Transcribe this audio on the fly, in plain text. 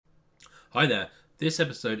Hi there, this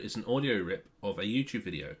episode is an audio rip of a YouTube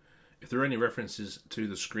video. If there are any references to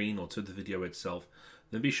the screen or to the video itself,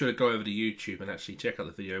 then be sure to go over to YouTube and actually check out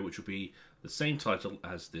the video, which will be the same title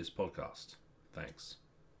as this podcast. Thanks.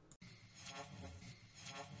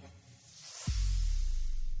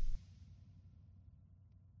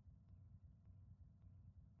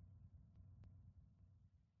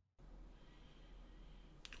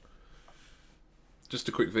 Just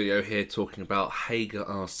a quick video here talking about Hager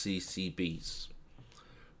RCCBs.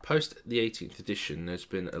 Post the 18th edition, there's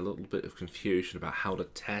been a little bit of confusion about how to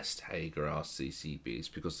test Hager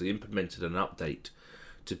RCCBs because they implemented an update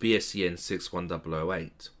to BSEN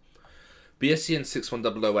 61008. BSEN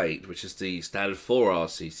 61008, which is the standard for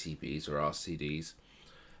RCCBs or RCDs,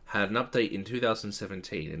 had an update in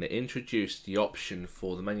 2017 and it introduced the option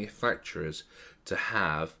for the manufacturers to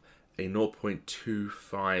have a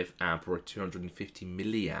 0.25 amp or a 250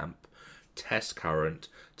 milliamp test current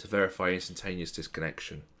to verify instantaneous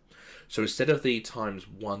disconnection. So instead of the times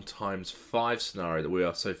 1 times 5 scenario that we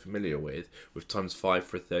are so familiar with times 5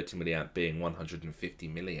 for a 30 milliamp being 150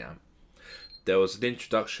 milliamp, there was an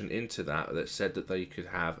introduction into that said that they could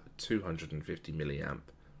have 250 milliamp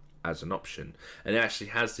as an option. And it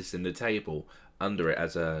actually has this in the table under it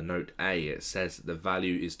as a note A. It says that the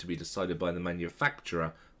value is to be decided by the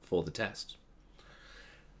manufacturer for the test.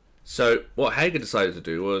 So what Hager decided to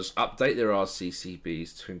do was update their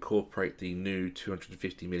RCCBs to incorporate the new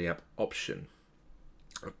 250 milliamp option.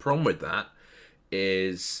 The problem with that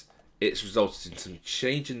is it's resulted in some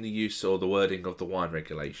change in the use or the wording of the wine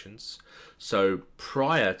regulations. So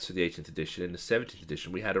prior to the 18th edition, in the 17th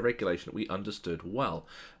edition, we had a regulation that we understood well,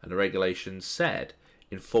 and the regulation said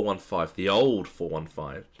in 415, the old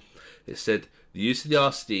 415, it said the use of the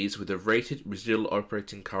RCDs with a rated residual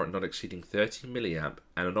operating current not exceeding 30 milliamp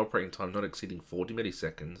and an operating time not exceeding 40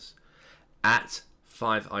 milliseconds at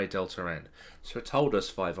 5I delta N. So it told us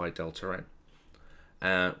 5I delta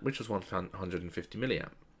N, which was 150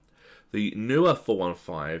 milliamp. The newer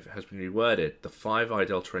 415 has been reworded. The 5I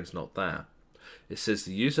delta N is not there. It says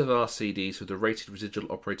the use of RCDs with a rated residual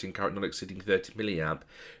operating current not exceeding 30 milliamp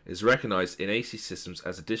is recognized in AC systems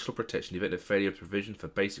as additional protection in the event of failure of provision for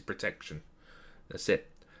basic protection. That's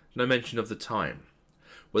it. No mention of the time.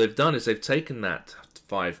 What they've done is they've taken that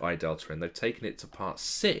 5I delta and they've taken it to part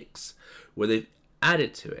 6 where they've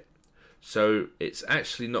added to it. So it's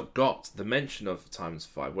actually not got the mention of times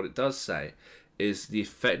 5. What it does say is the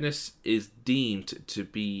effectiveness is deemed to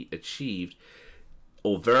be achieved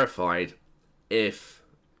or verified if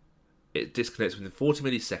it disconnects within 40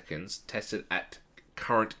 milliseconds, tested at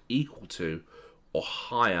current equal to or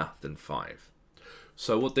higher than 5.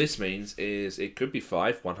 So what this means is it could be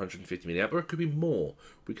 5, 150 milliamp, or it could be more.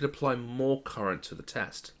 We could apply more current to the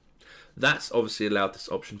test. That's obviously allowed this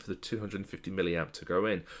option for the 250 milliamp to go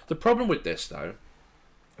in. The problem with this, though,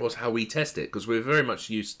 was how we test it, because we're very much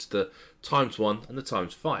used to the times 1 and the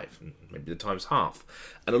times 5, and maybe the times half.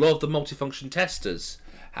 And a lot of the multifunction testers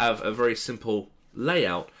have a very simple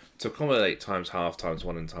layout to accommodate times half, times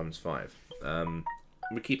 1, and times 5.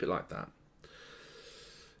 We keep it like that.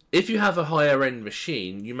 If you have a higher end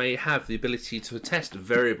machine, you may have the ability to test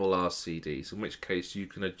variable RCDs, in which case you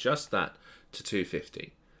can adjust that to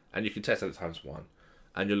 250 and you can test that at times 1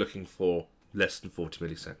 and you're looking for less than 40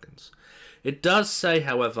 milliseconds. It does say,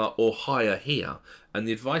 however, or higher here, and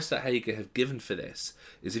the advice that Hager have given for this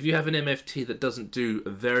is if you have an MFT that doesn't do a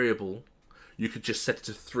variable, you could just set it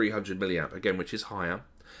to 300 milliamp, again, which is higher,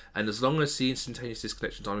 and as long as the instantaneous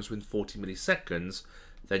disconnection time is within 40 milliseconds,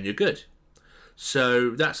 then you're good.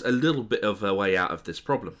 So that's a little bit of a way out of this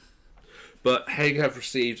problem. But Hager have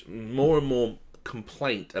received more and more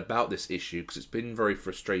complaint about this issue because it's been very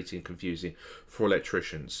frustrating and confusing for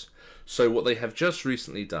electricians. So what they have just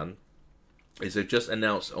recently done is they've just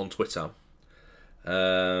announced on Twitter,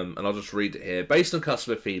 and I'll just read it here. Based on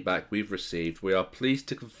customer feedback we've received, we are pleased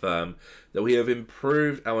to confirm that we have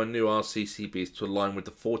improved our new RCCBs to align with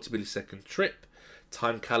the 40 millisecond trip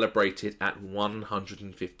time calibrated at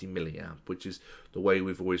 150 milliamp, which is the way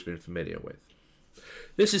we've always been familiar with.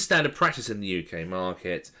 This is standard practice in the UK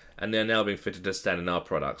market, and they're now being fitted as standard in our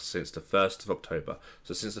products since the 1st of October.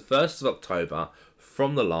 So since the 1st of October,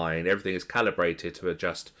 from the line, everything is calibrated to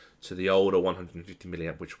adjust to the older 150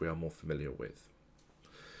 milliamp, which we are more familiar with.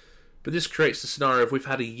 But this creates the scenario of we've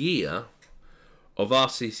had a year of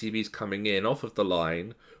RCCBs coming in off of the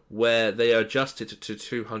line where they are adjusted to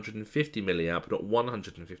 250 milliamp, not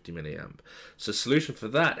 150 milliamp. So the solution for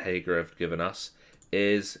that Hager have given us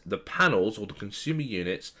is the panels or the consumer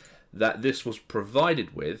units that this was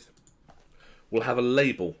provided with will have a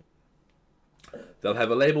label. They'll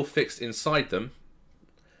have a label fixed inside them,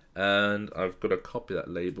 and I've got a copy of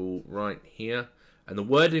that label right here. And the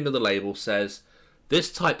wording of the label says,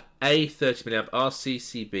 this type A 30mA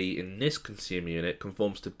RCCB in this consumer unit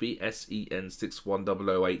conforms to BSEN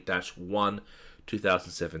 61008-1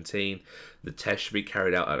 2017. The test should be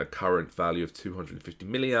carried out at a current value of 250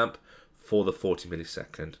 milliamp for the 40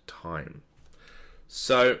 millisecond time.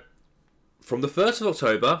 So from the 1st of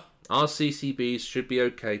October, RCCBs should be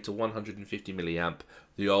okay to 150 milliamp,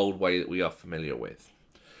 the old way that we are familiar with.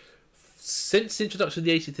 Since the introduction of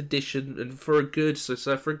the 18th edition, and for a good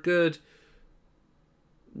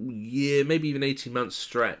year, maybe even 18 months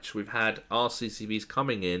stretch, we've had RCCBs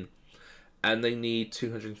coming in, and they need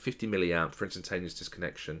 250 milliamp for instantaneous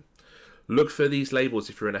disconnection. Look for these labels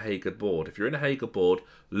if you're in a Hager board. If you're in a Hager board,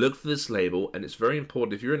 look for this label, and it's very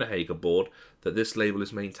important if you're in a Hager board that this label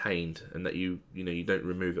is maintained and that you don't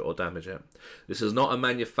remove it or damage it. This is not a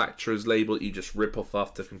manufacturer's label that you just rip off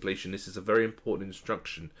after completion. This is a very important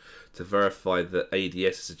instruction to verify that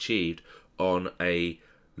ADS is achieved on a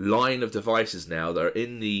line of devices now that are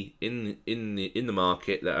in the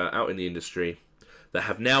market, that are out in the industry, that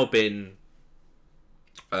have now been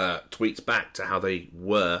tweaked back to how they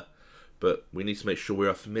were. But we need to make sure we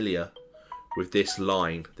are familiar with this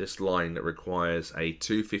line that requires a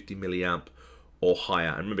 250 milliamp or higher.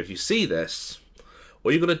 And remember, if you see this,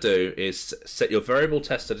 all you've got to do is set your variable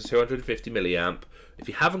tester to 250 milliamp. If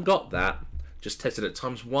you haven't got that, just test it at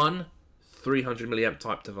 ×1 300 milliamp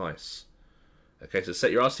type device. Okay, so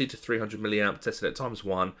set your RC to 300 milliamp, test it at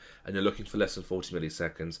 ×1, and you're looking for less than 40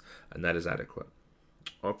 milliseconds, and that is adequate.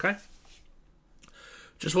 Okay?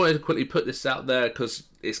 Just wanted to quickly put this out there because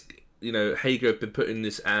it's, Hager have been putting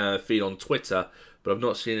this feed on Twitter, but I've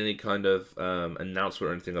not seen any kind of announcement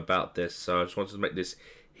or anything about this, so I just wanted to make this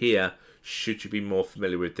here, should you be more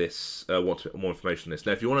familiar with this, want more information on this.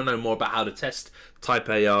 Now, if you want to know more about how to test Type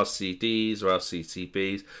A RCDs or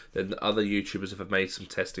RCCBs, then other YouTubers have made some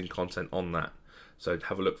testing content on that. So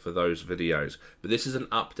have a look for those videos. But this is an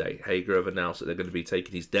update. Hager have announced that they're going to be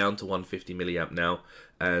taking these down to 150 milliamp now,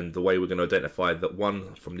 and the way we're going to identify that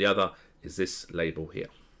one from the other is this label here.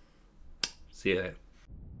 See you there.